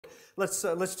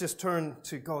Let's just turn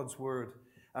to God's Word.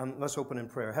 Let's open in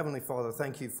prayer. Heavenly Father,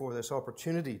 thank you for this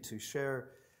opportunity to share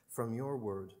from your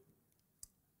Word.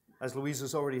 As Louise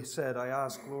has already said, I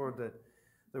ask, Lord, that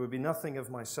there would be nothing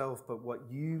of myself, but what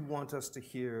you want us to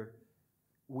hear,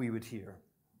 we would hear.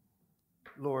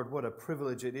 Lord, what a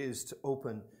privilege it is to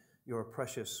open your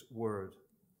precious Word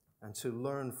and to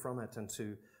learn from it and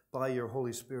to, by your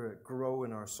Holy Spirit, grow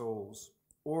in our souls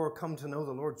or come to know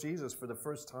the Lord Jesus for the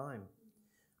first time.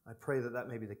 I pray that that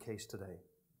may be the case today.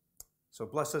 So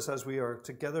bless us as we are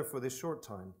together for this short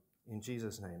time. In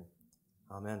Jesus' name,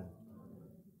 amen.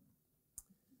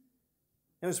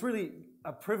 And it's really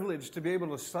a privilege to be able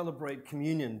to celebrate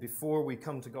communion before we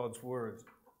come to God's Word.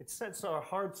 It sets our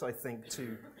hearts, I think,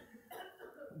 to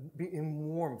be in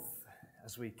warmth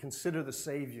as we consider the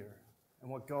Savior and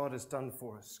what God has done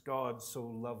for us. God so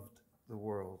loved the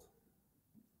world.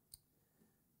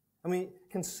 And we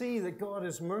can see that God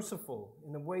is merciful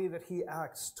in the way that he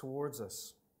acts towards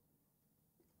us.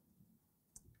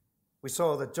 We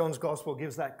saw that John's Gospel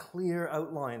gives that clear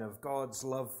outline of God's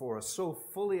love for us, so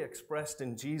fully expressed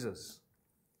in Jesus.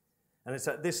 And it's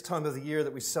at this time of the year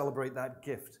that we celebrate that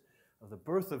gift of the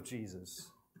birth of Jesus,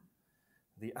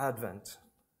 the Advent,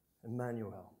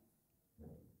 Emmanuel.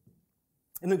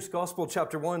 In Luke's Gospel,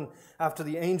 chapter 1, after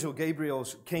the angel Gabriel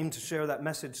came to share that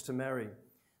message to Mary,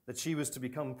 that she was to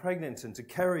become pregnant and to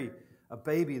carry a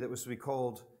baby that was to be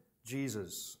called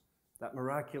Jesus, that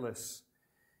miraculous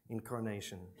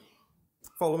incarnation.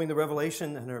 Following the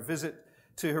revelation and her visit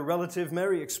to her relative,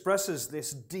 Mary expresses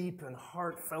this deep and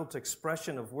heartfelt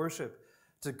expression of worship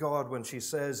to God when she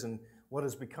says in what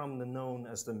has become known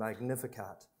as the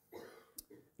Magnificat.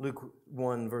 Luke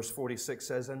 1 verse 46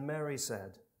 says, "And Mary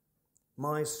said,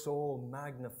 'My soul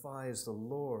magnifies the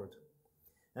Lord,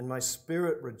 and my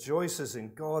spirit rejoices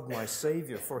in God my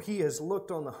Savior, for he has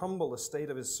looked on the humble estate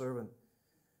of his servant.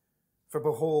 For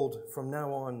behold, from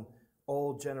now on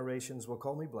all generations will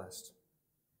call me blessed.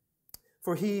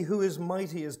 For he who is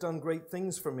mighty has done great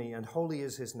things for me, and holy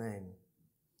is his name.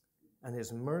 And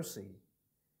his mercy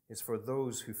is for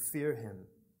those who fear him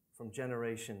from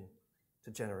generation to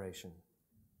generation.'"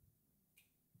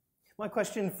 My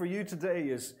question for you today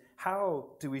is,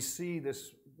 how do we see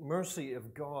this mercy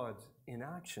of God in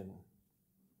action?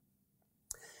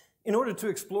 In order to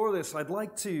explore this, I'd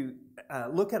like to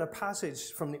look at a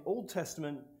passage from the Old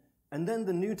Testament and then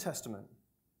the New Testament,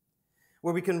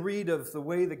 where we can read of the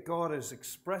way that God has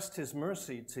expressed his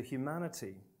mercy to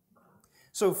humanity.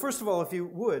 So first of all, if you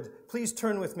would, please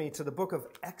turn with me to the book of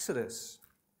Exodus,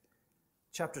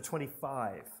 chapter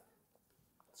 25.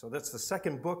 So that's the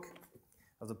second book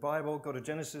of the Bible. Go to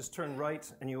Genesis, turn right,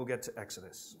 and you will get to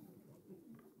Exodus.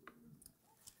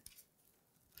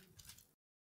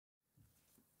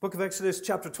 Book of Exodus,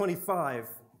 chapter 25,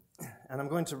 and I'm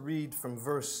going to read from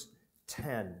verse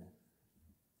 10.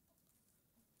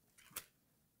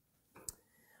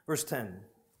 Verse 10,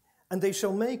 "And they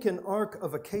shall make an ark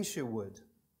of acacia wood.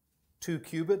 2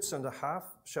 cubits and a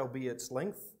half shall be its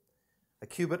length, 1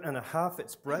 cubit and a half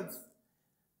its breadth,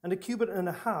 and 1 cubit and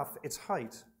a half its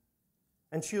height.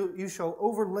 And you shall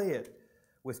overlay it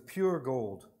with pure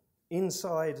gold.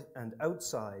 Inside and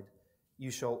outside you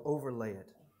shall overlay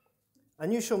it.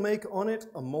 And you shall make on it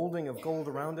a molding of gold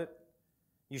around it.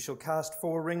 You shall cast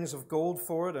 4 rings of gold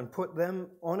for it and put them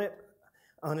on it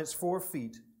on its 4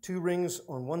 feet, 2 rings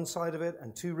on one side of it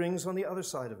and 2 rings on the other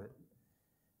side of it.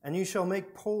 And you shall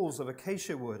make poles of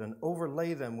acacia wood and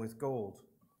overlay them with gold.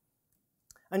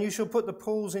 And you shall put the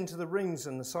poles into the rings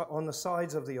on the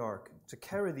sides of the ark to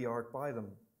carry the ark by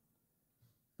them.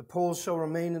 The poles shall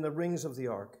remain in the rings of the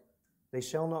ark. They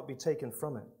shall not be taken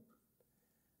from it.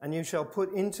 And you shall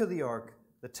put into the ark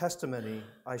the testimony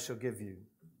I shall give you.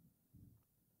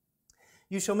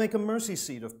 You shall make a mercy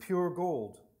seat of pure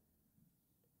gold.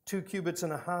 2 cubits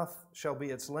and a half shall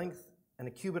be its length, and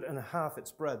 1 cubit and a half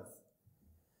its breadth.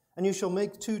 And you shall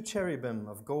make 2 cherubim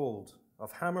of gold.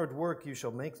 Of hammered work you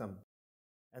shall make them.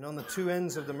 And on the 2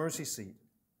 ends of the mercy seat,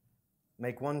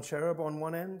 make 1 cherub on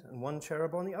one end and 1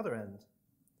 cherub on the other end.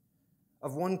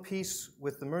 Of one piece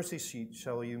with the mercy seat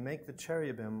shall you make the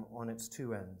cherubim on its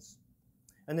 2 ends.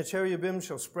 And the cherubim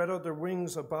shall spread out their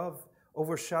wings above,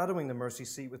 overshadowing the mercy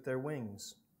seat with their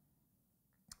wings.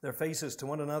 Their faces to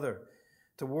one another,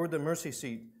 toward the mercy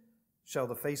seat shall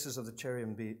the faces of the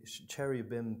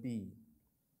cherubim be.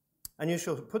 And you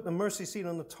shall put the mercy seat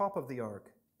on the top of the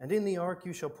ark. And in the ark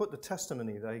you shall put the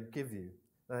testimony that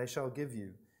I shall give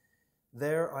you.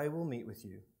 There I will meet with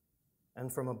you.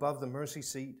 And from above the mercy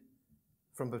seat,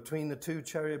 from between the 2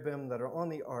 cherubim that are on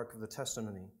the ark of the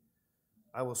testimony,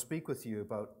 I will speak with you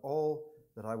about all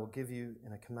that I will give you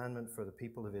in a commandment for the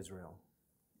people of Israel.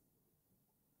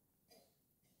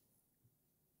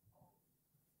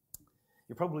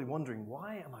 You're probably wondering,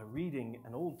 why am I reading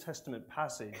an Old Testament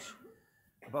passage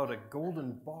about a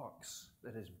golden box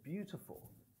that is beautiful?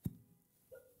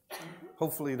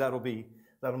 Hopefully that'll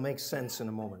make sense in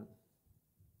a moment.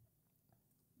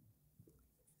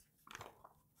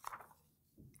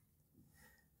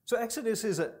 So Exodus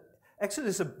is a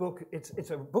book.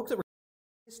 It's a book that records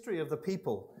the history of the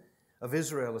people of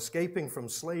Israel escaping from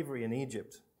slavery in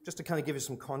Egypt, just to kind of give you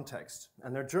some context,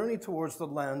 and their journey towards the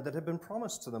land that had been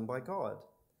promised to them by God.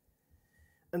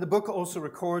 And the book also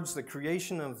records the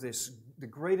creation of the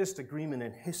greatest agreement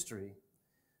in history,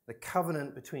 the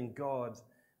covenant between God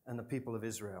and the people of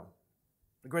Israel.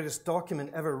 The greatest document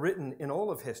ever written in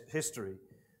all of history,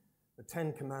 the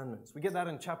Ten Commandments. We get that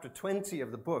in chapter 20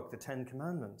 of the book, the Ten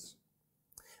Commandments.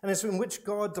 And it's in which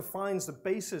God defines the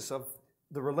basis of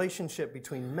the relationship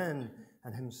between men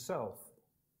and himself,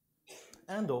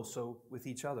 and also with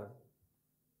each other.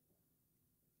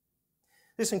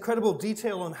 This incredible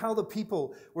detail on how the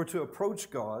people were to approach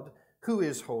God, who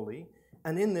is holy,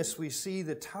 and in this we see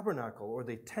the tabernacle, or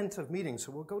the tent of meeting.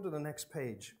 So we'll go to the next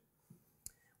page,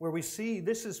 where we see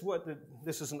this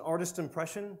is an artist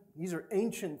impression. These are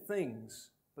ancient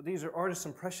things, but these are artist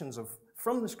impressions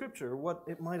from the scripture, what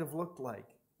it might have looked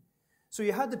like. So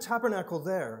you had the tabernacle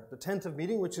there, the tent of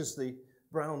meeting, which is the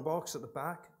brown box at the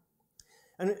back.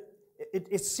 And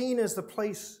it's seen as the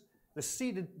place, the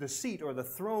seat or the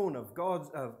throne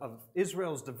of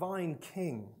Israel's divine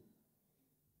king.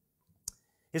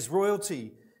 He's enthroned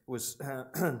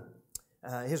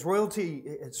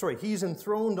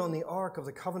on the Ark of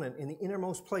the Covenant in the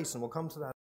innermost place, and we'll come to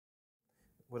that,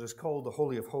 what is called the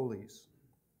Holy of Holies.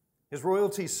 His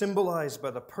royalty symbolized by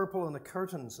the purple and the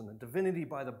curtains, and the divinity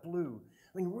by the blue.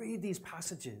 I mean, read these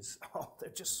passages. Oh,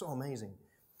 they're just so amazing.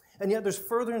 And yet there's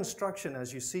further instruction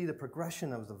as you see the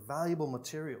progression of the valuable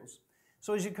materials.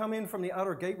 So as you come in from the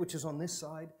outer gate, which is on this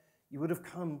side, you would have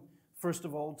come, first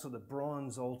of all, to the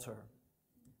bronze altar.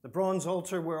 The bronze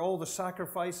altar where all the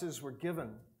sacrifices were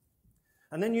given.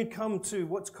 And then you'd come to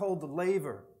what's called the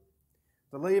laver.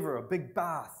 The laver, a big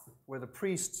bath where the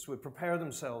priests would prepare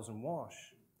themselves and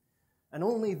wash. And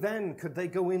only then could they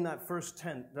go in that first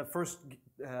tent, that first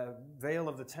veil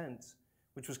of the tent,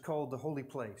 which was called the holy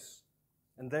place.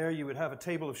 And there you would have a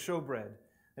table of showbread.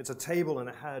 It's a table and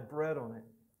it had bread on it.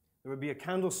 There would be a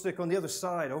candlestick on the other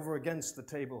side over against the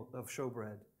table of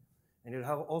showbread. And you'd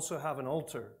also have an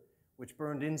altar which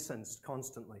burned incense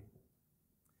constantly.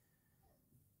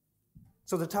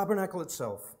 So the tabernacle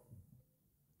itself,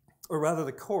 or rather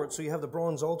the court, so you have the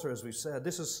bronze altar, as we've said.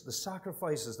 This is the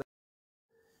sacrifices that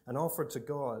and offered to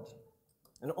God.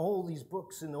 And all these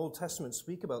books in the Old Testament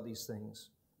speak about these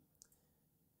things.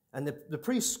 And the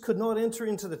priests could not enter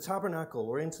into the tabernacle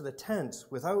or into the tent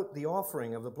without the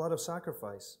offering of the blood of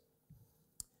sacrifice.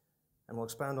 And we'll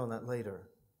expand on that later.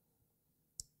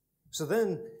 So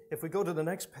then, if we go to the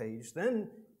next page, then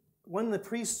when the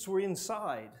priests were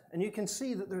inside, and you can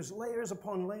see that there's layers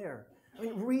upon layer. I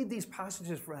mean, read these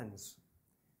passages, friends.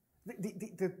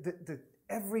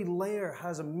 Every layer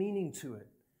has a meaning to it.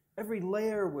 Every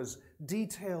layer was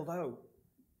detailed out.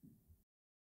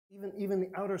 Even the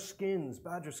outer skins,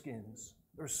 badger skins.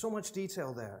 There's so much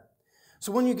detail there.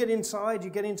 So when you get inside, you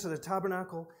get into the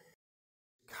tabernacle,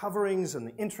 coverings and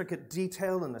the intricate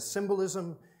detail and the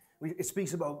symbolism. It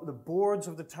speaks about the boards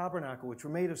of the tabernacle, which were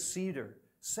made of cedar,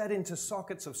 set into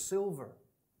sockets of silver.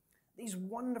 These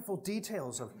wonderful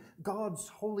details of God's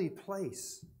holy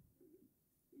place.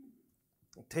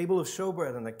 The table of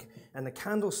showbread and the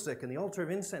candlestick and the altar of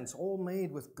incense, all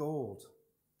made with gold.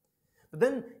 But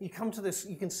then you come to this,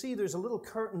 you can see there's a little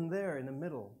curtain there in the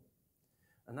middle.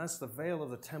 And that's the veil of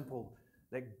the temple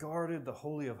that guarded the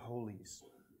Holy of Holies.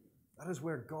 That is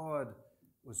where God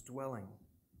was dwelling.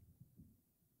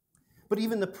 But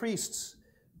even the priests,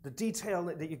 the detail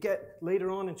that you get later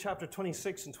on in chapter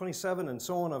 26 and 27 and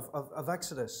so on of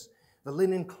Exodus, the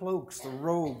linen cloaks, the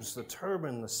robes, the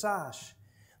turban, the sash.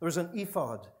 There was an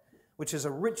ephod, which is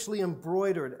a richly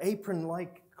embroidered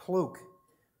apron-like cloak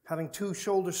having 2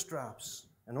 shoulder straps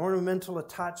and ornamental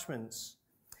attachments.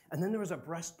 And then there was a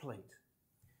breastplate,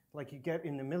 like you get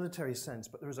in the military sense,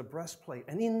 but there was a breastplate.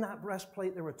 And in that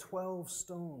breastplate, there were 12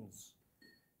 stones.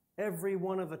 Every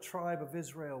one of the tribe of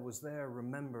Israel was there,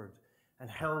 remembered, and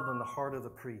held in the heart of the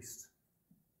priest.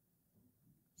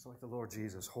 It's like the Lord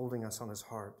Jesus holding us on his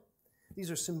heart.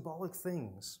 These are symbolic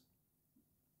things.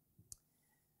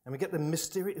 And we get the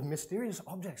mysterious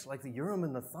objects like the Urim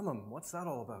and the Thummim. What's that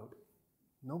all about?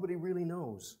 Nobody really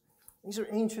knows. These are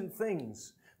ancient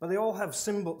things, but they all have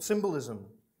symbolism.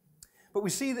 But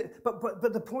we see that. But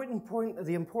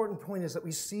the important point is that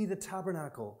we see the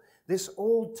tabernacle, this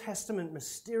Old Testament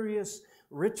mysterious,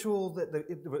 ritual that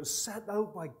it was set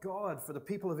out by God for the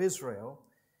people of Israel.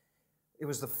 It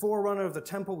was the forerunner of the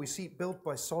temple we see built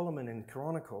by Solomon in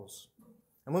Chronicles.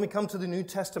 And when we come to the New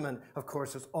Testament, of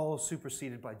course, it's all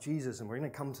superseded by Jesus, and we're going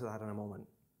to come to that in a moment.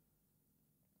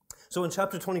 So in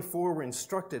chapter 24, we're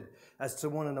instructed as to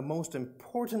one of the most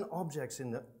important objects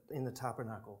in the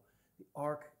tabernacle, the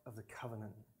Ark of the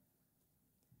Covenant.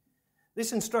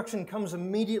 This instruction comes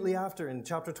immediately after. In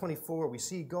chapter 24, we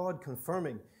see God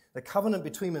confirming the covenant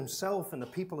between himself and the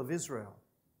people of Israel.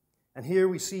 And here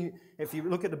we see, if you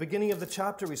look at the beginning of the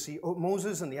chapter, we see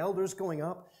Moses and the elders going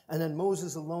up, and then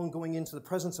Moses alone going into the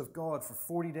presence of God for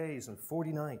 40 days and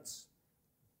 40 nights.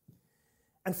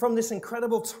 And from this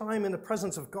incredible time in the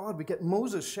presence of God, we get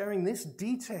Moses sharing this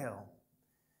detail.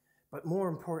 But more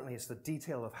importantly, it's the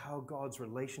detail of how God's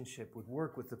relationship would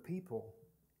work with the people.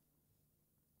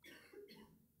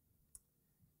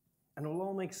 And it will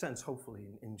all make sense,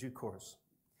 hopefully, in due course.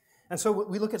 And so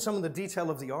we look at some of the detail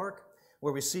of the ark,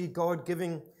 where we see God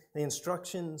giving the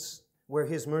instructions where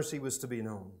his mercy was to be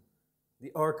known.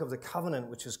 The Ark of the Covenant,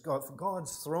 which is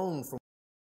God's throne from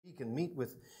which he can meet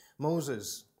with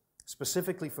Moses,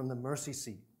 specifically from the mercy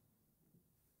seat.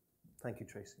 Thank you,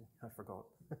 Tracy. I forgot.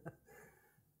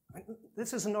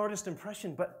 This is an artist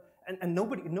impression, and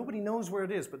nobody knows where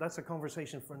it is, but that's a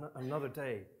conversation for another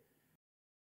day.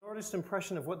 An artist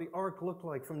impression of what the ark looked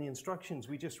like from the instructions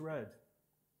we just read.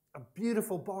 A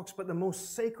beautiful box, but the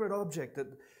most sacred object that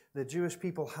the Jewish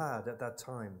people had at that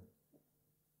time.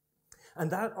 And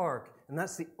that ark, and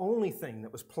that's the only thing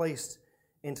that was placed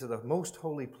into the most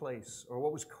holy place, or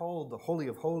what was called the Holy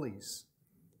of Holies.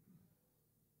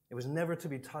 It was never to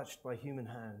be touched by human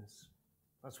hands.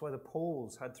 That's why the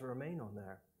poles had to remain on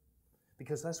there,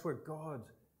 because that's where God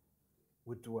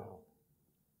would dwell.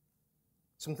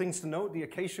 Some things to note: the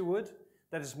acacia wood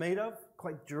that is made of,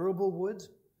 quite durable wood,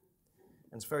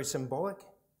 and it's very symbolic.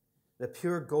 The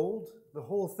pure gold, the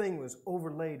whole thing was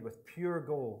overlaid with pure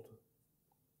gold.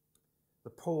 The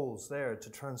poles there to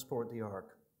transport the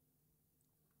ark.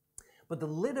 But the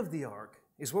lid of the ark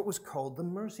is what was called the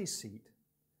mercy seat,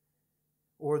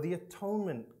 or the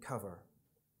atonement cover.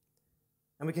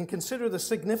 And we can consider the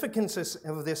significance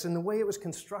of this in the way it was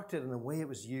constructed and the way it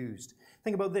was used.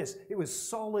 Think about this. It was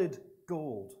solid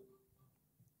gold.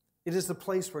 It is the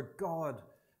place where God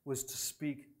was to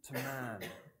speak to man.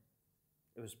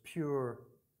 It was pure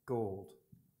gold.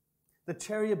 The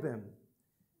cherubim,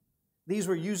 these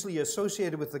were usually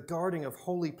associated with the guarding of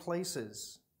holy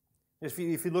places. If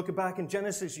you look back in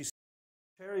Genesis, you see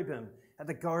the cherubim at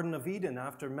the Garden of Eden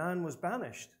after man was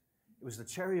banished. It was the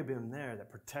cherubim there that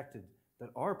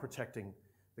are protecting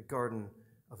the Garden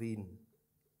of Eden.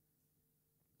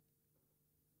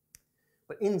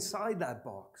 But inside that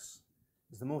box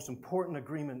is the most important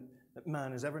agreement that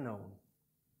man has ever known,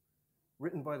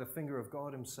 written by the finger of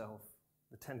God himself,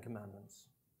 the Ten Commandments,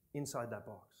 inside that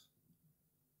box.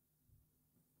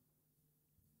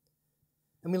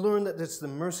 And we learn that it's the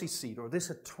mercy seat, or this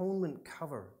atonement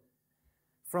cover,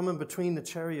 from and between the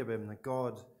cherubim that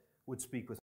God would speak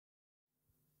with.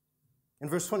 In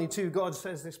verse 22, God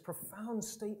says this profound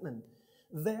statement,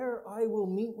 "There I will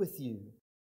meet with you."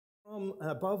 From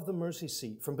above the mercy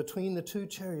seat, from between the two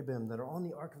cherubim that are on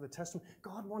the Ark of the Testament,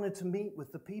 God wanted to meet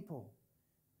with the people.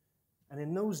 And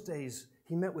in those days,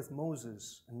 he met with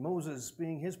Moses, and Moses,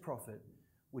 being his prophet,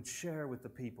 would share with the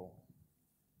people.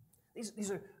 These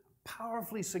are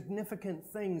powerfully significant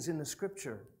things in the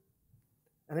Scripture.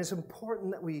 And it's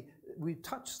important that we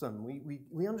touch them,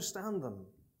 we understand them.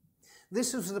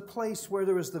 This is the place where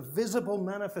there is the visible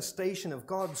manifestation of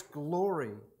God's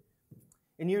glory.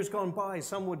 In years gone by,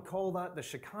 some would call that the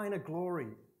Shekinah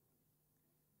glory,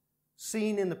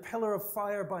 seen in the pillar of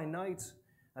fire by night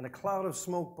and a cloud of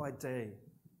smoke by day,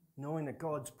 knowing that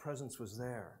God's presence was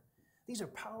there. These are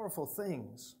powerful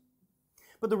things.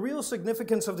 But the real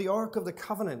significance of the Ark of the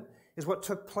Covenant is what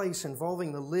took place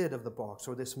involving the lid of the box,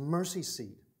 or this mercy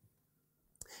seat.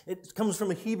 It comes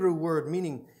from a Hebrew word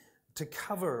meaning to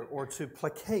cover or to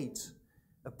placate,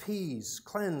 appease,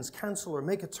 cleanse, cancel, or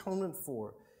make atonement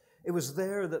for. It was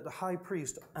there that the high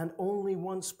priest, and only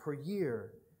once per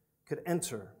year, could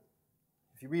enter.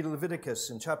 If you read Leviticus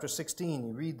in chapter 16,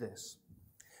 you read this.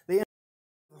 They entered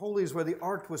the holies where the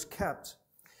ark was kept,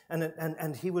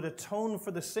 and he would atone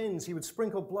for the sins. He would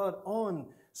sprinkle blood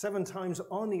 7 times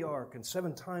on the ark and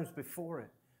 7 times before it.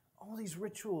 All these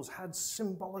rituals had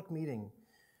symbolic meaning,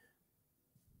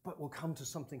 but we'll come to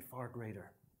something far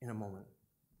greater in a moment.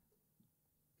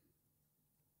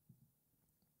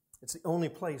 It's the only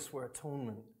place where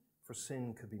atonement for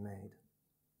sin could be made.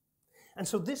 And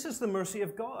so this is the mercy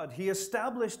of God. He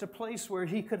established a place where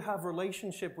he could have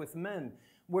relationship with men,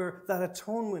 where that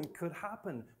atonement could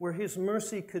happen, where his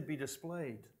mercy could be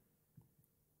displayed.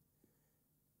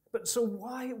 But so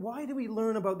why do we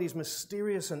learn about these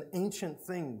mysterious and ancient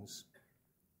things?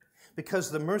 Because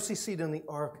the mercy seat in the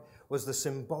ark was the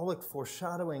symbolic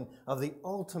foreshadowing of the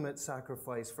ultimate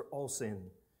sacrifice for all sin,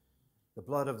 the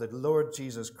blood of the Lord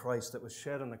Jesus Christ that was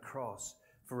shed on the cross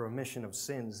for remission of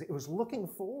sins. It was looking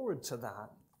forward to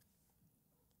that.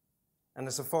 And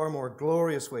it's a far more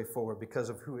glorious way forward because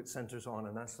of who it centers on,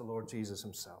 and that's the Lord Jesus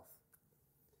himself.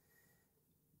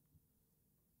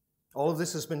 All of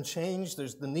this has been changed.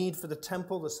 There's the need for the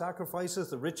temple, the sacrifices,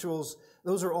 the rituals.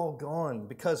 Those are all gone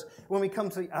because when we come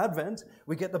to the Advent,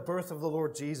 we get the birth of the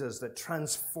Lord Jesus that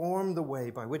transformed the way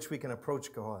by which we can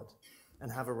approach God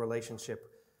and have a relationship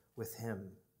with him.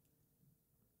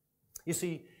 You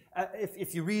see,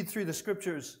 if you read through the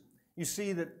scriptures, you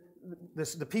see that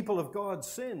the people of God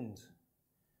sinned.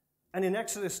 And in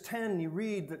Exodus 10, you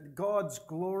read that God's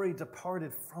glory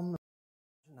departed from them.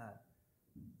 Imagine that.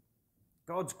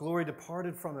 God's glory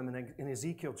departed from them in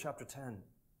Ezekiel chapter 10.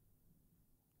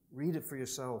 Read it for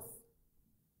yourself.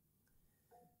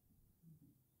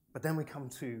 But then we come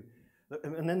to,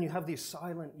 and then you have these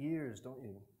silent years, don't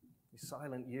you? These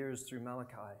silent years through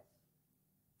Malachi.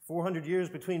 400 years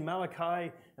between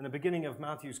Malachi and the beginning of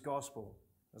Matthew's gospel,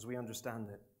 as we understand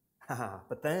it.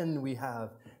 But then we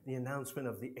have the announcement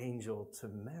of the angel to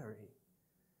Mary.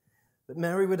 That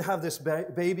Mary would have this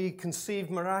baby conceived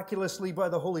miraculously by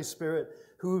the Holy Spirit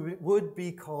who would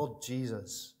be called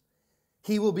Jesus.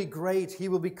 He will be great. He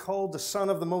will be called the Son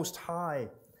of the Most High.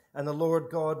 And the Lord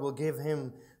God will give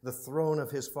him the throne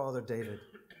of his father David.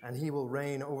 And he will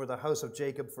reign over the house of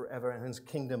Jacob forever. And his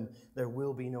kingdom there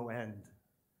will be no end.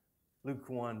 Luke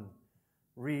 1.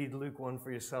 Read Luke 1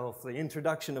 for yourself. The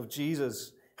introduction of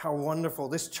Jesus. How wonderful.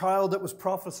 This child that was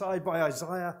prophesied by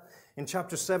Isaiah in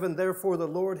chapter 7, therefore the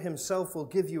Lord himself will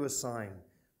give you a sign.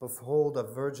 Behold, a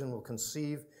virgin will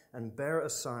conceive and bear a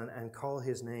son and call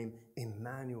his name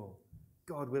Emmanuel,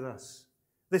 God with us.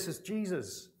 This is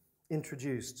Jesus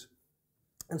introduced.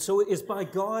 And so it is by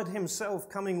God himself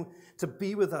coming to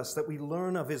be with us that we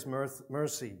learn of his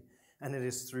mercy. And it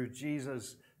is through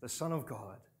Jesus, the Son of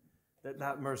God,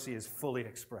 that mercy is fully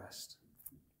expressed.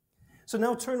 So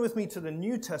now turn with me to the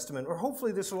New Testament, or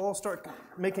hopefully this will all start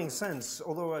making sense,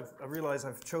 although I realize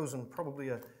I've chosen probably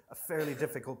a fairly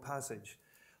difficult passage.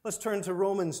 Let's turn to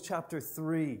Romans chapter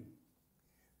 3.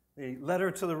 The letter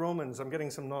to the Romans. I'm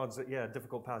getting some nods that,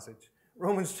 difficult passage.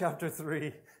 Romans chapter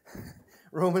 3.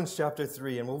 Romans chapter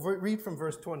 3, and we'll read from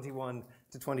verse 21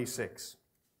 to 26.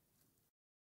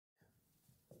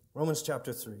 Romans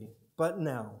chapter 3. But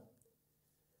now,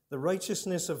 the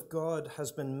righteousness of God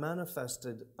has been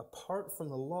manifested apart from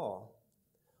the law.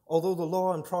 Although the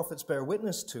law and prophets bear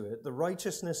witness to it, the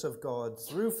righteousness of God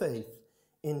through faith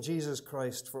in Jesus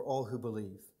Christ for all who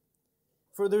believe.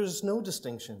 For there is no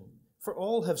distinction, for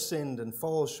all have sinned and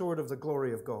fall short of the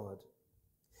glory of God,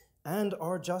 and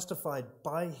are justified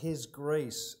by his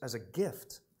grace as a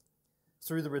gift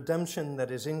through the redemption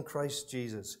that is in Christ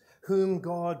Jesus, whom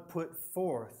God put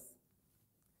forth.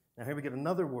 Now here we get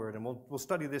another word, and we'll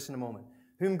study this in a moment.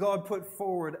 Whom God put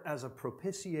forward as a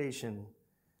propitiation.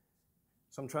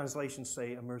 Some translations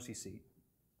say a mercy seat.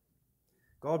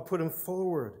 God put him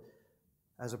forward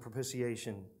as a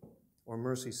propitiation or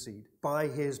mercy seat by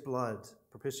his blood.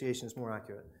 Propitiation is more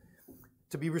accurate.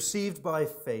 To be received by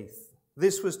faith.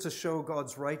 This was to show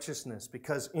God's righteousness,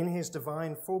 because in his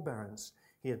divine forbearance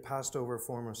he had passed over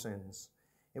former sins.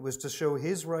 It was to show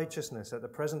his righteousness at the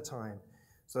present time,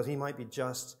 so that he might be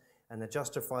just and the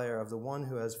justifier of the one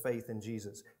who has faith in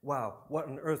Jesus. Wow, what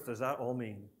on earth does that all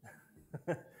mean?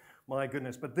 My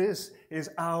goodness, but this is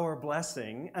our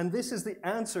blessing, and this is the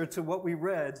answer to what we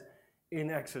read in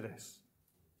Exodus.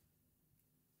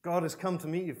 God has come to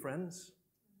meet you, friends.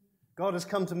 God has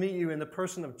come to meet you in the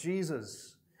person of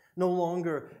Jesus. No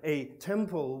longer a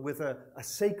temple with a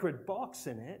sacred box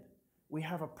in it. We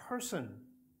have a person.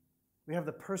 We have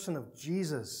the person of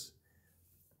Jesus.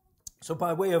 So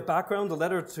by way of background, the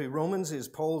letter to Romans is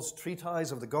Paul's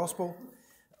treatise of the gospel,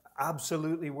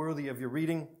 absolutely worthy of your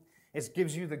reading. It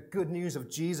gives you the good news of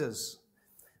Jesus.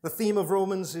 The theme of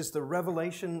Romans is the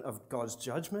revelation of God's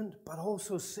judgment, but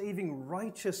also saving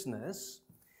righteousness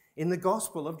in the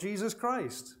gospel of Jesus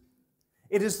Christ.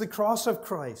 It is the cross of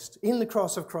Christ, in the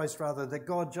cross of Christ rather, that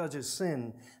God judges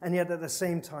sin, and yet at the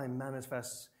same time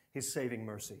manifests his saving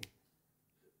mercy.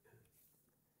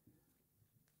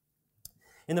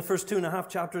 In the first 2.5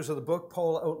 chapters of the book,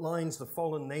 Paul outlines the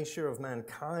fallen nature of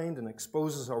mankind and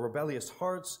exposes our rebellious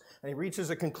hearts. And he reaches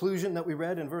a conclusion that we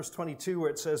read in verse 22 where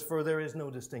it says, "For there is no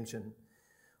distinction.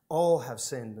 All have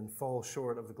sinned and fall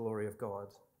short of the glory of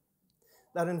God."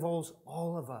 That involves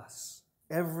all of us,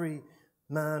 every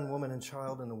man, woman, and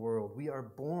child in the world. We are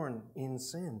born in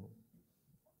sin.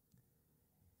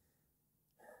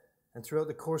 And throughout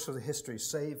the course of the history,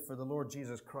 save for the Lord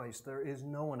Jesus Christ, there is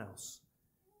no one else.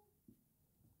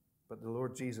 But the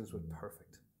Lord Jesus was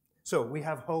perfect. So we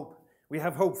have hope. We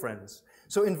have hope, friends.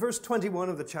 So in verse 21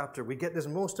 of the chapter, we get this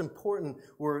most important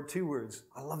word, two words.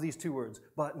 I love these two words,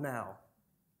 but now.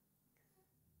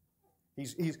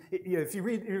 If you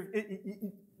read,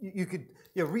 you could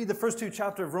read the first two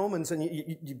chapters of Romans and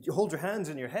you hold your hands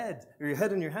in your head, or your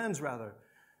head in your hands rather.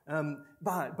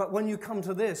 But when you come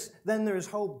to this, then there is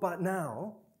hope, but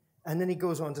now. And then he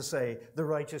goes on to say, the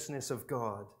righteousness of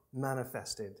God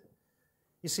manifested.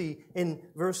 You see, in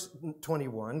verse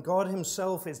 21, God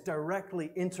himself is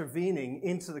directly intervening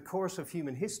into the course of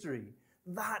human history.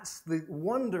 That's the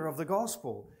wonder of the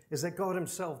gospel, is that God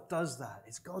himself does that.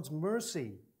 It's God's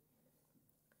mercy.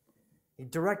 He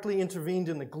directly intervened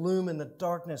in the gloom and the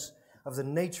darkness of the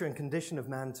nature and condition of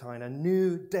mankind. A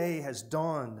new day has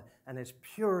dawned, and it's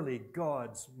purely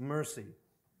God's mercy.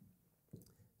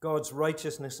 God's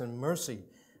righteousness and mercy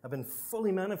have been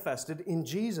fully manifested in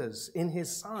Jesus, in his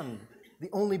Son, the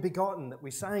only begotten that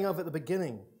we sang of at the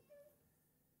beginning.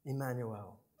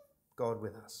 Emmanuel, God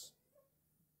with us.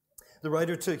 The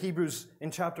writer to Hebrews in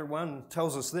chapter 1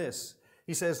 tells us this.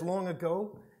 He says, long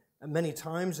ago, and many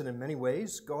times and in many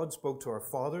ways, God spoke to our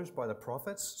fathers by the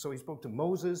prophets. So he spoke to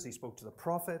Moses, he spoke to the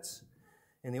prophets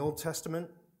in the Old Testament.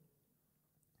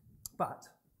 But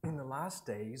in the last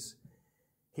days,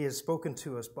 he has spoken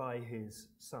to us by his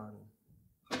Son,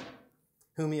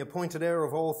 whom he appointed heir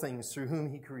of all things, through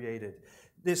whom he created.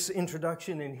 This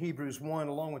introduction in Hebrews 1,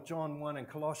 along with John 1 and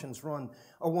Colossians 1,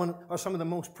 are some of the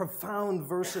most profound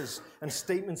verses and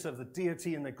statements of the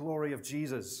deity and the glory of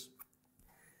Jesus,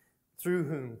 through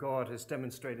whom God has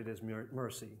demonstrated his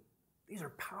mercy. These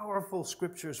are powerful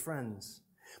scriptures, friends.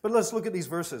 But let's look at these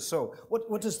verses. So,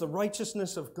 what does the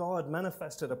righteousness of God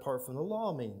manifested apart from the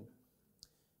law mean?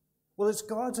 Well, it's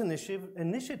God's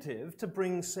initiative to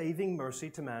bring saving mercy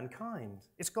to mankind.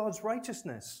 It's God's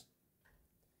righteousness.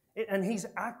 And he's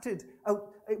acted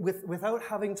out without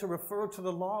having to refer to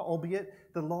the law,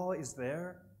 albeit the law is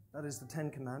there. That is the Ten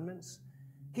Commandments.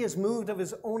 He has moved of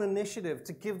his own initiative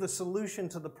to give the solution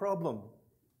to the problem.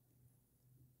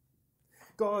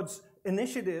 God's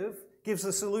initiative gives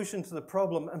the solution to the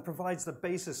problem and provides the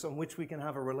basis on which we can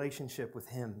have a relationship with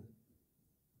him.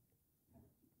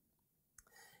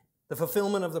 The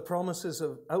fulfillment of the promises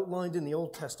outlined in the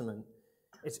Old Testament,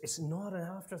 it's not an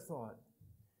afterthought.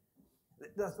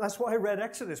 That's why I read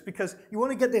Exodus, because you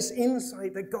want to get this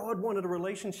insight that God wanted a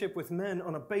relationship with men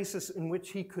on a basis in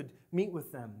which he could meet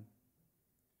with them.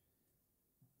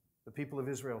 The people of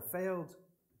Israel failed.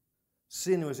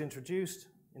 Sin was introduced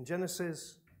in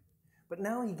Genesis. But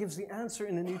now he gives the answer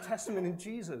in the New Testament in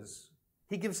Jesus.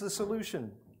 He gives the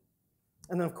solution.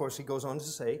 And then, of course, he goes on to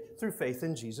say, through faith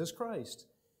in Jesus Christ.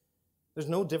 There's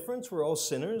no difference. We're all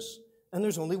sinners. And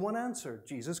there's only one answer,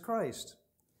 Jesus Christ.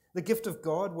 The gift of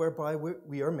God whereby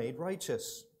we are made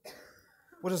righteous.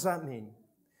 What does that mean?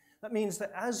 That means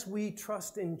that as we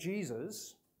trust in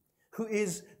Jesus, who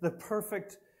is the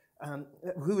perfect,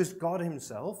 who is God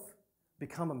himself,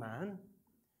 become a man,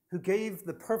 who gave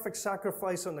the perfect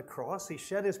sacrifice on the cross, he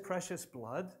shed his precious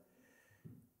blood.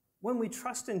 When we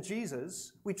trust in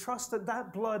Jesus, we trust that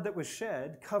that blood that was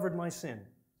shed covered my sin.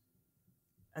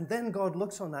 And then God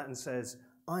looks on that and says,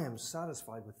 I am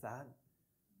satisfied with that.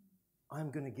 I'm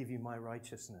going to give you my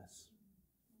righteousness.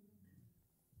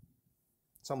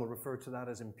 Some will refer to that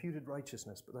as imputed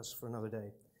righteousness, but that's for another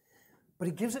day. But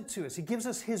he gives it to us. He gives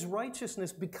us his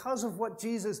righteousness because of what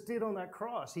Jesus did on that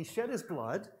cross. He shed his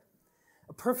blood,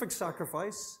 a perfect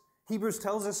sacrifice. Hebrews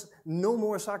tells us no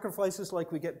more sacrifices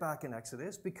like we get back in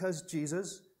Exodus, because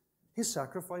Jesus, his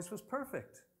sacrifice was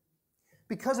perfect.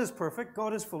 Because it's perfect,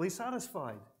 God is fully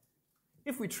satisfied.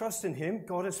 If we trust in him,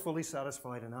 God is fully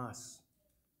satisfied in us.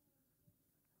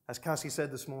 As Cassie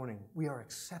said this morning, we are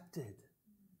accepted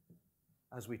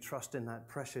as we trust in that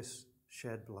precious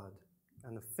shed blood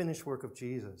and the finished work of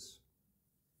Jesus.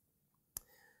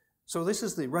 So this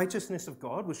is the righteousness of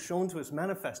God was shown to us,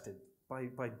 manifested.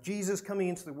 By Jesus coming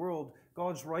into the world,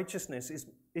 God's righteousness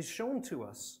is shown to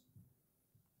us.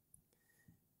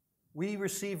 We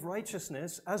receive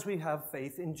righteousness as we have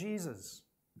faith in Jesus.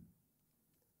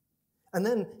 And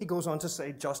then he goes on to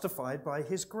say, justified by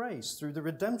his grace through the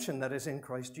redemption that is in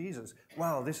Christ Jesus.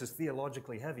 Wow, this is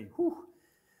theologically heavy. Whew.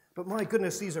 But my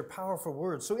goodness, these are powerful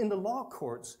words. So in the law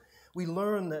courts, we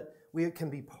learn that we can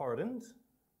be pardoned.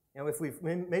 You know, if we've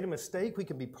made a mistake, we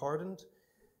can be pardoned.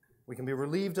 We can be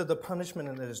relieved of the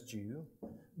punishment that is due.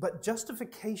 But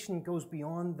justification goes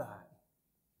beyond that.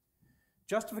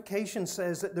 Justification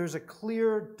says that there's a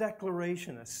clear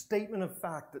declaration, a statement of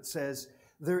fact that says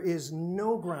there is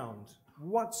no ground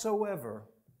whatsoever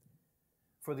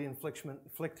for the infliction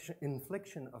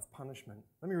of punishment.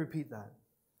 Let me repeat that.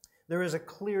 There is a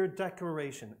clear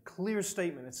declaration, a clear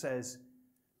statement that says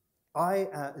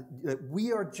that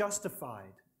we are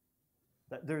justified,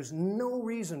 that there's no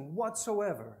reason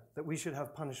whatsoever that we should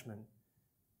have punishment.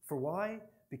 For why?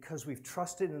 Because we've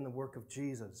trusted in the work of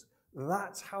Jesus.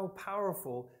 That's how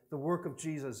powerful the work of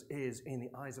Jesus is in the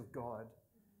eyes of God.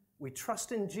 We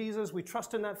trust in Jesus, we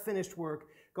trust in that finished work.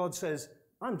 God says,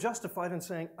 I'm justified in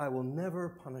saying, I will never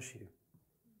punish you.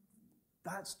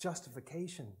 That's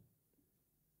justification.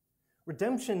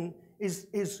 Redemption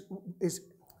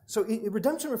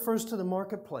redemption refers to the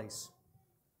marketplace.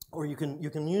 Or you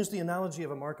can use the analogy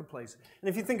of a marketplace. And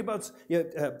if you think about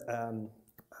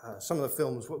some of the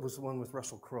films, what was the one with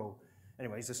Russell Crowe?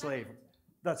 Anyway, he's a slave.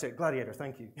 That's it, Gladiator,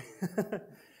 thank you.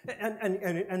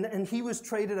 and he was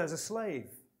traded as a slave.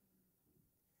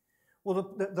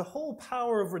 Well, the whole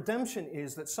power of redemption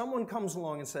is that someone comes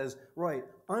along and says, right,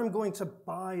 I'm going to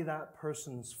buy that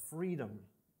person's freedom.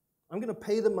 I'm going to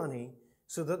pay the money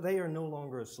so that they are no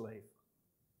longer a slave.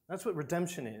 That's what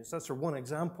redemption is. That's one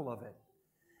example of it.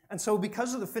 And so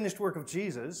because of the finished work of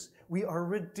Jesus, we are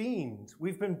redeemed.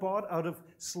 We've been bought out of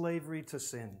slavery to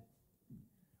sin.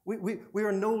 We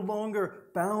are no longer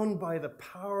bound by the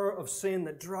power of sin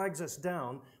that drags us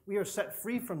down. We are set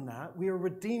free from that. We are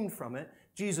redeemed from it.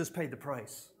 Jesus paid the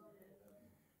price.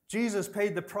 Jesus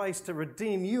paid the price to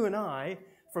redeem you and I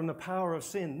from the power of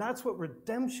sin. That's what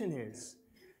redemption is.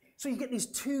 So you get these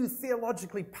two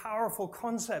theologically powerful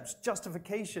concepts.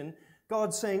 Justification,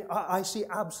 God saying, I see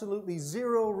absolutely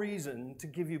zero reason to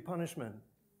give you punishment.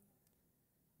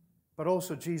 But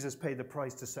also Jesus paid the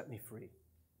price to set me free.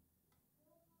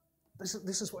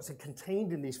 This is what's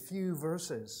contained in these few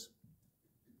verses.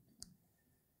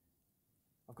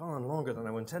 I've gone on longer than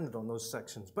I intended on those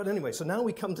sections. But anyway, so now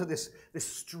we come to this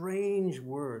strange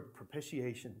word,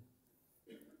 propitiation.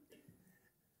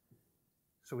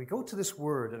 So we go to this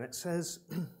word, and it says,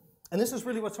 and this is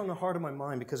really what's on the heart of my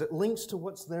mind, because it links to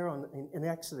what's there in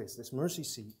Exodus, this mercy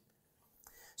seat.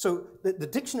 So the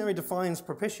dictionary defines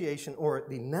propitiation, or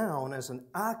the noun, as an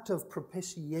act of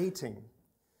propitiating.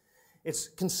 It's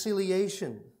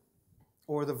conciliation,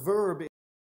 or the verb,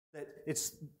 that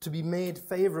it's to be made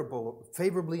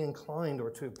favorably inclined, or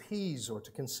to appease, or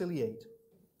to conciliate.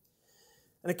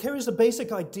 And it carries the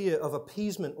basic idea of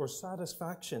appeasement or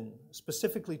satisfaction,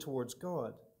 specifically towards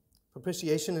God.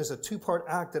 Propitiation is a two-part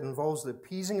act that involves the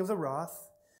appeasing of the wrath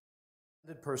of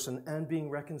the person and being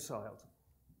reconciled.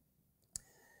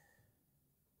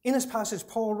 In this passage,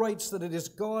 Paul writes that it is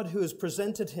God who has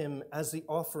presented him as the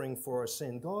offering for our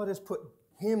sin. God has put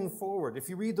him forward. If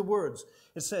you read the words,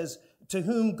 it says, to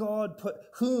whom God put,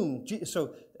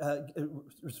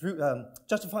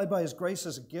 justified by his grace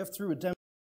as a gift through redemption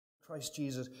in Christ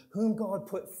Jesus, whom God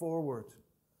put forward.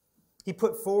 He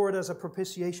put forward as a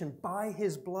propitiation by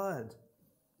his blood.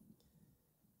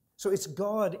 So it's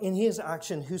God in his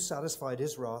action who satisfied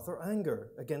his wrath or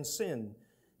anger against sin.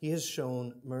 He has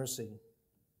shown mercy.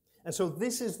 And so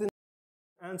this is the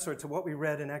answer to what we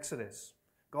read in Exodus.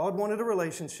 God wanted a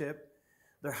relationship.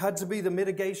 There had to be the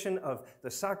mitigation of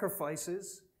the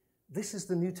sacrifices. This is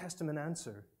the New Testament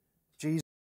answer. Jesus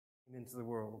came into the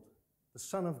world, the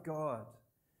Son of God.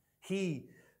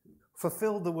 He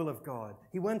fulfilled the will of God.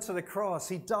 He went to the cross.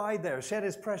 He died there, shed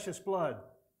his precious blood,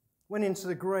 went into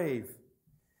the grave.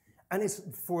 And it's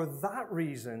for that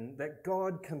reason that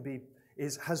God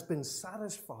has been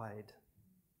satisfied.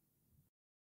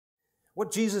 What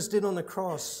Jesus did on the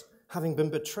cross, having been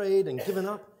betrayed and given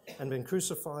up and been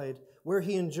crucified, where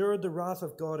he endured the wrath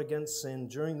of God against sin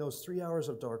during those 3 hours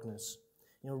of darkness.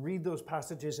 Read those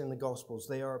passages in the Gospels.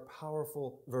 They are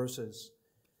powerful verses.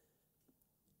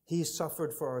 He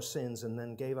suffered for our sins and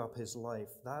then gave up his life.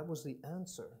 That was the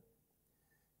answer.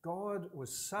 God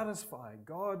was satisfied.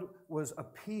 God was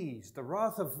appeased. The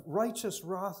righteous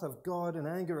wrath of God in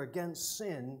anger against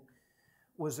sin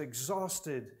was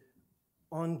exhausted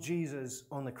on Jesus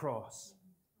on the cross.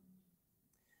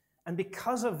 And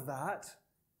because of that,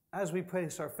 as we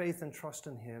place our faith and trust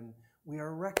in him, we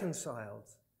are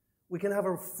reconciled. We can have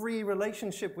a free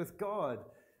relationship with God.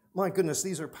 My goodness,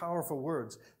 these are powerful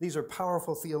words. These are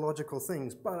powerful theological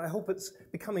things, but I hope it's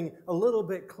becoming a little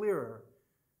bit clearer.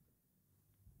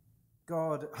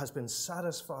 God has been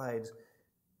satisfied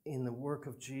in the work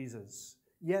of Jesus.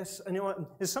 Yes, and you know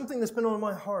what? It's something that's been on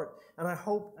my heart, and I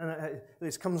hope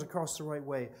this comes across the right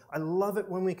way. I love it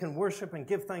when we can worship and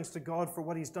give thanks to God for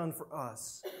what he's done for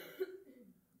us.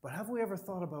 But have we ever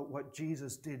thought about what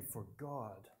Jesus did for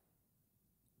God?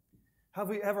 Have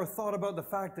we ever thought about the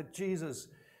fact that Jesus,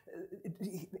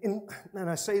 and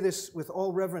I say this with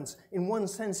all reverence, in one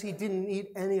sense, he didn't need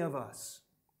any of us.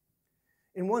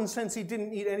 In one sense, he didn't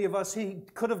need any of us. He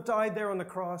could have died there on the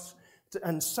cross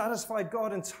and satisfied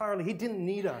God entirely. He didn't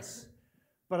need us.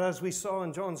 But as we saw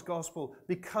in John's Gospel,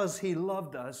 because he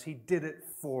loved us, he did it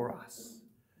for us.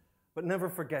 But never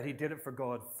forget, he did it for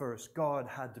God first. God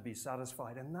had to be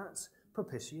satisfied, and that's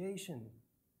propitiation.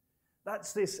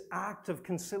 That's this act of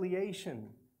conciliation.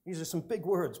 These are some big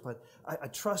words, but I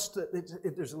trust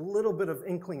that there's a little bit of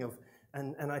inkling of,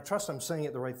 and I trust I'm saying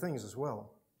it the right things as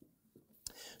well.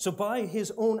 So by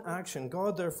his own action,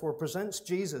 God therefore presents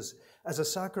Jesus as a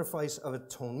sacrifice of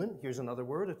atonement. Here's another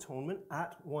word, atonement,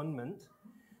 at-one-ment.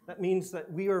 That means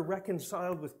that we are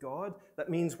reconciled with God. That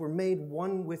means we're made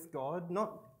one with God,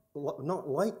 not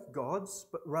like gods,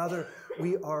 but rather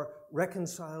we are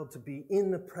reconciled to be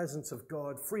in the presence of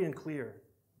God, free and clear.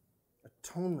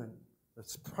 Atonement, the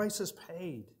price is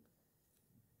paid.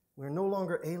 We're no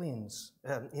longer aliens,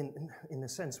 in a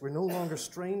sense. We're no longer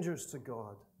strangers to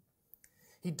God.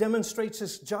 He demonstrates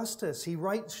his justice. He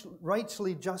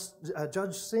rightly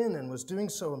judged sin and was doing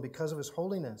so because of his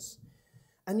holiness.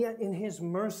 And yet in his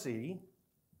mercy,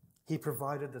 he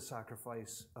provided the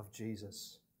sacrifice of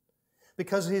Jesus.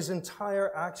 Because of his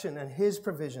entire action and his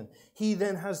provision, he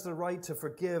then has the right to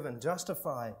forgive and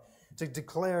justify, to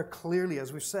declare clearly,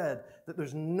 as we've said, that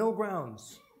there's no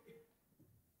grounds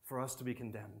for us to be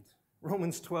condemned.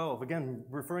 Romans 12, again,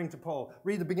 referring to Paul.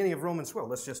 Read the beginning of Romans 12.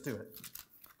 Let's just do it.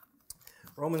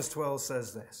 Romans 12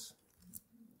 says this.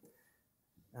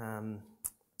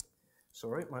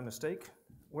 Sorry, my mistake.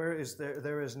 Where is there?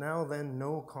 There is now then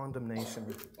no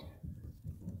condemnation.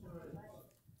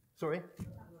 Sorry?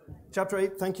 Chapter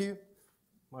 8, thank you.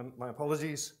 My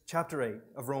apologies. Chapter 8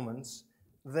 of Romans.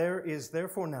 There is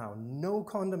therefore now no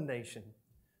condemnation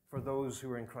for those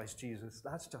who are in Christ Jesus.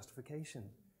 That's justification.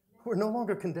 We're no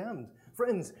longer condemned.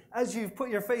 Friends, as you've put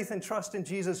your faith and trust in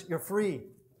Jesus, you're free.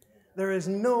 There is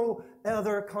no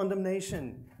other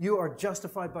condemnation. You are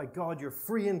justified by God. You're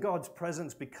free in God's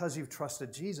presence because you've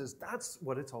trusted Jesus. That's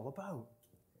what it's all about.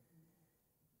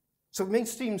 So it may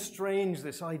seem strange,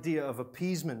 this idea of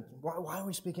appeasement. Why are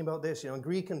we speaking about this? In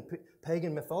Greek and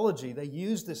pagan mythology, they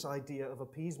used this idea of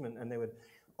appeasement, and they would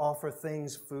offer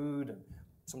things, food, and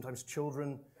sometimes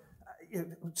children.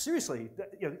 Seriously,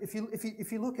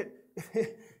 if you look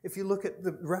at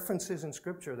the references in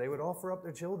Scripture, they would offer up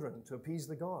their children to appease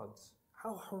the gods.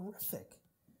 How horrific!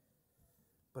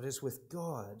 But as with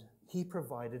God, He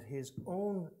provided His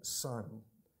own Son.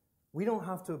 We don't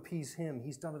have to appease Him;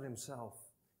 He's done it Himself.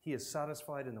 He is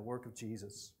satisfied in the work of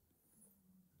Jesus.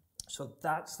 So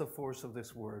that's the force of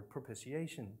this word,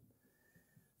 propitiation.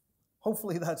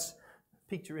 Hopefully, that's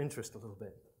piqued your interest a little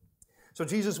bit. So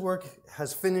Jesus' work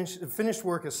has finished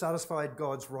work has satisfied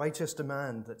God's righteous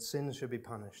demand that sin should be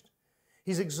punished.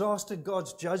 He's exhausted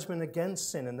God's judgment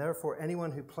against sin, and therefore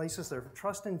anyone who places their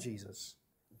trust in Jesus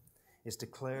is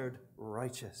declared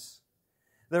righteous.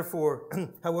 Therefore,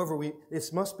 however,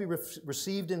 this must be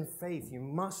received in faith. You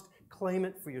must claim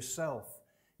it for yourself.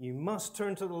 You must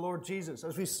turn to the Lord Jesus.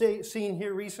 As we've seen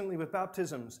here recently with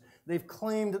baptisms, they've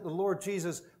claimed that the Lord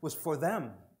Jesus was for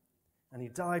them. And He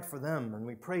died for them, and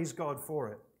we praise God for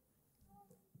it.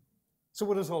 So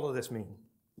what does all of this mean?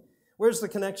 Where's the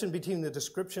connection between the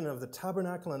description of the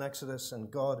tabernacle in Exodus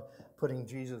and God putting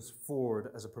Jesus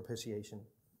forward as a propitiation?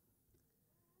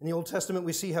 In the Old Testament,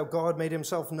 we see how God made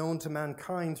Himself known to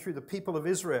mankind through the people of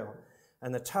Israel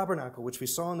and the tabernacle, which we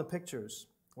saw in the pictures,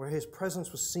 where His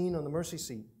presence was seen on the mercy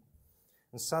seat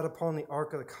and sat upon the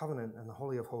Ark of the Covenant and the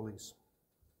Holy of Holies.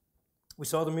 We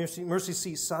saw the mercy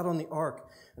seat sat on the ark,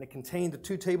 and it contained the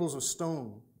 2 tables of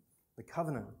stone, the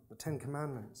covenant, the 10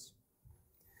 commandments.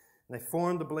 And they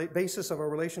formed the basis of our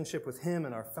relationship with Him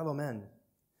and our fellow men.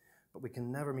 But we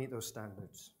can never meet those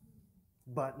standards.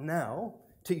 But now,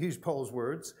 to use Paul's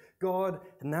words, God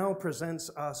now presents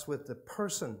us with the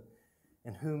person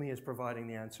in whom He is providing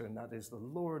the answer, and that is the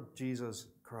Lord Jesus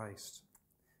Christ.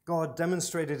 God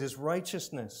demonstrated His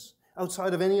righteousness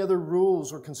outside of any other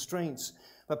rules or constraints,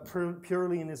 but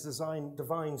purely in His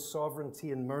divine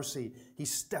sovereignty and mercy, He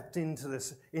stepped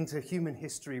into human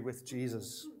history with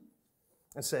Jesus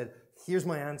and said, here's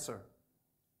my answer.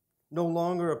 No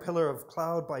longer a pillar of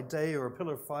cloud by day or a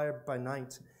pillar of fire by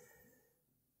night,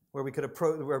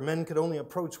 where men could only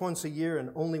approach once a year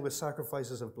and only with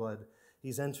sacrifices of blood.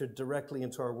 He's entered directly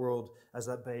into our world as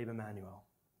that babe Emmanuel,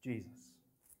 Jesus.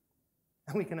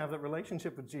 And we can have that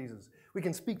relationship with Jesus. We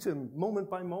can speak to Him moment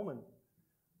by moment.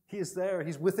 He is there.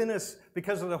 He's within us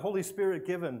because of the Holy Spirit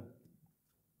given.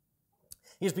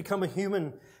 He has become a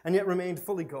human and yet remained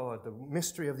fully God, the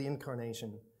mystery of the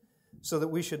incarnation. so that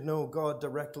we should know God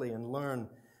directly and learn,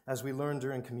 as we learned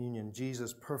during communion,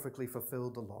 Jesus perfectly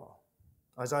fulfilled the law.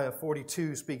 Isaiah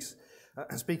 42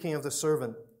 speaking of the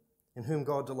servant in whom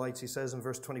God delights, he says in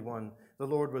verse 21, the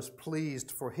Lord was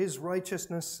pleased for his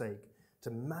righteousness' sake to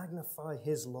magnify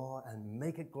his law and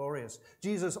make it glorious.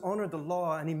 Jesus honored the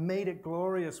law and he made it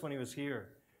glorious when he was here.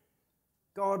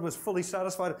 God was fully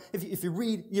satisfied. If you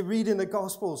read in the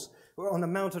Gospels on the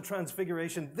Mount of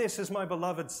Transfiguration, this is my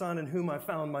beloved Son in whom I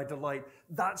found my delight.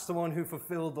 That's the one who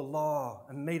fulfilled the law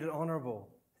and made it honorable.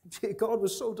 God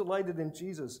was so delighted in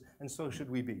Jesus, and so should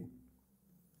we be.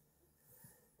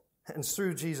 And it's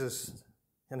through Jesus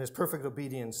and his perfect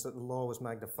obedience that the law was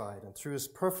magnified, and through his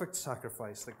perfect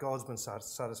sacrifice that God's been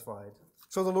satisfied.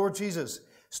 So the Lord Jesus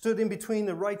stood in between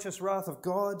the righteous wrath of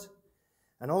God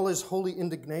and all his holy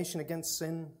indignation against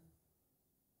sin.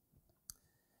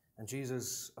 And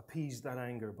Jesus appeased that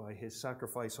anger by his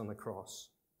sacrifice on the cross.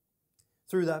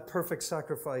 Through that perfect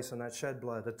sacrifice and that shed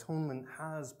blood, atonement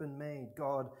has been made.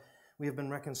 We have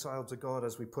been reconciled to God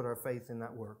as we put our faith in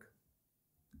that work.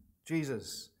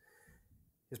 Jesus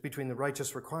is between the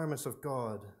righteous requirements of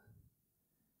God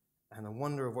and the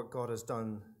wonder of what God has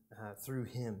done through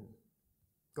him.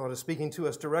 God is speaking to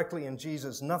us directly in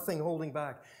Jesus, nothing holding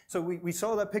back. So we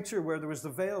saw that picture where there was the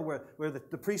veil where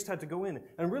the priest had to go in.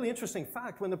 And a really interesting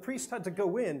fact, when the priest had to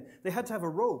go in, they had to have a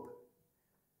rope.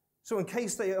 So in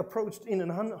case they approached in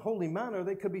an unholy manner,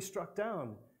 they could be struck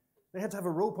down. They had to have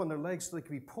a rope on their legs so they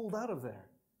could be pulled out of there.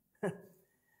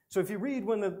 So if you read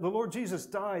when the Lord Jesus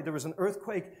died, there was an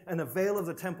earthquake and the veil of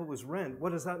the temple was rent.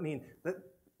 What does that mean? That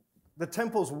the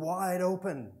temple's wide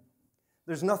open.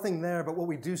 There's nothing there, but what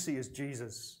we do see is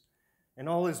Jesus in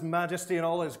all his majesty and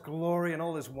all his glory and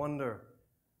all his wonder.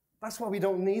 That's why we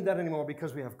don't need that anymore,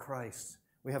 because we have Christ.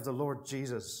 We have the Lord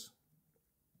Jesus.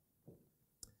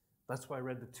 That's why I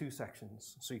read the two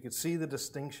sections, so you could see the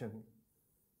distinction.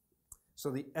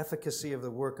 So the efficacy of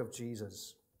the work of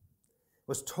Jesus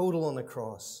was total on the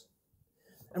cross.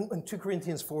 And 2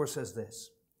 Corinthians 4 says this,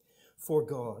 for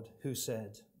God, who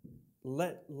said,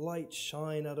 let light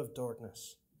shine out of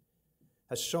darkness,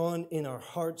 has shone in our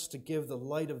hearts to give the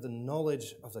light of the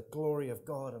knowledge of the glory of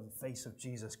God on the face of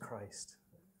Jesus Christ.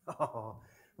 Oh,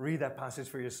 read that passage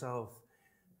for yourself.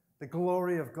 The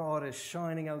glory of God is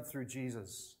shining out through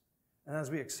Jesus. And as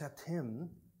we accept him,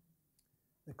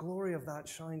 the glory of that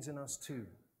shines in us too.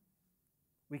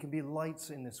 We can be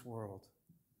lights in this world.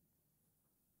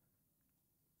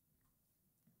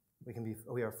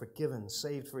 We are forgiven,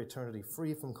 saved for eternity,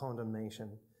 free from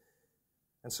condemnation.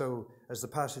 And so, as the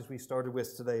passage we started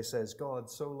with today says, God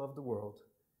so loved the world,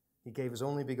 he gave his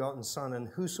only begotten Son, and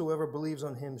whosoever believes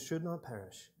on him should not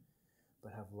perish,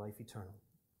 but have life eternal.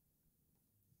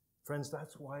 Friends,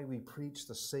 that's why we preach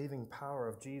the saving power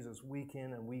of Jesus week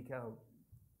in and week out.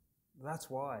 That's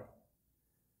why.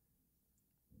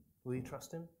 Will you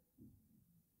trust him?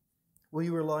 Will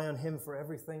you rely on him for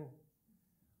everything?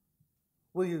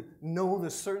 Will you know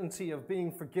the certainty of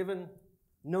being forgiven?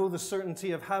 Know the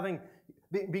certainty of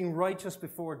being righteous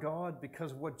before God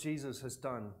because of what Jesus has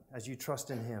done as you trust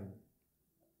in him?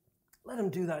 Let him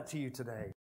do that to you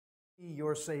today. Be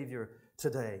your Savior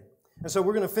today. And so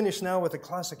we're going to finish now with the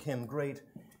classic hymn, Great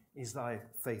is Thy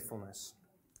Faithfulness.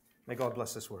 May God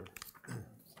bless this word.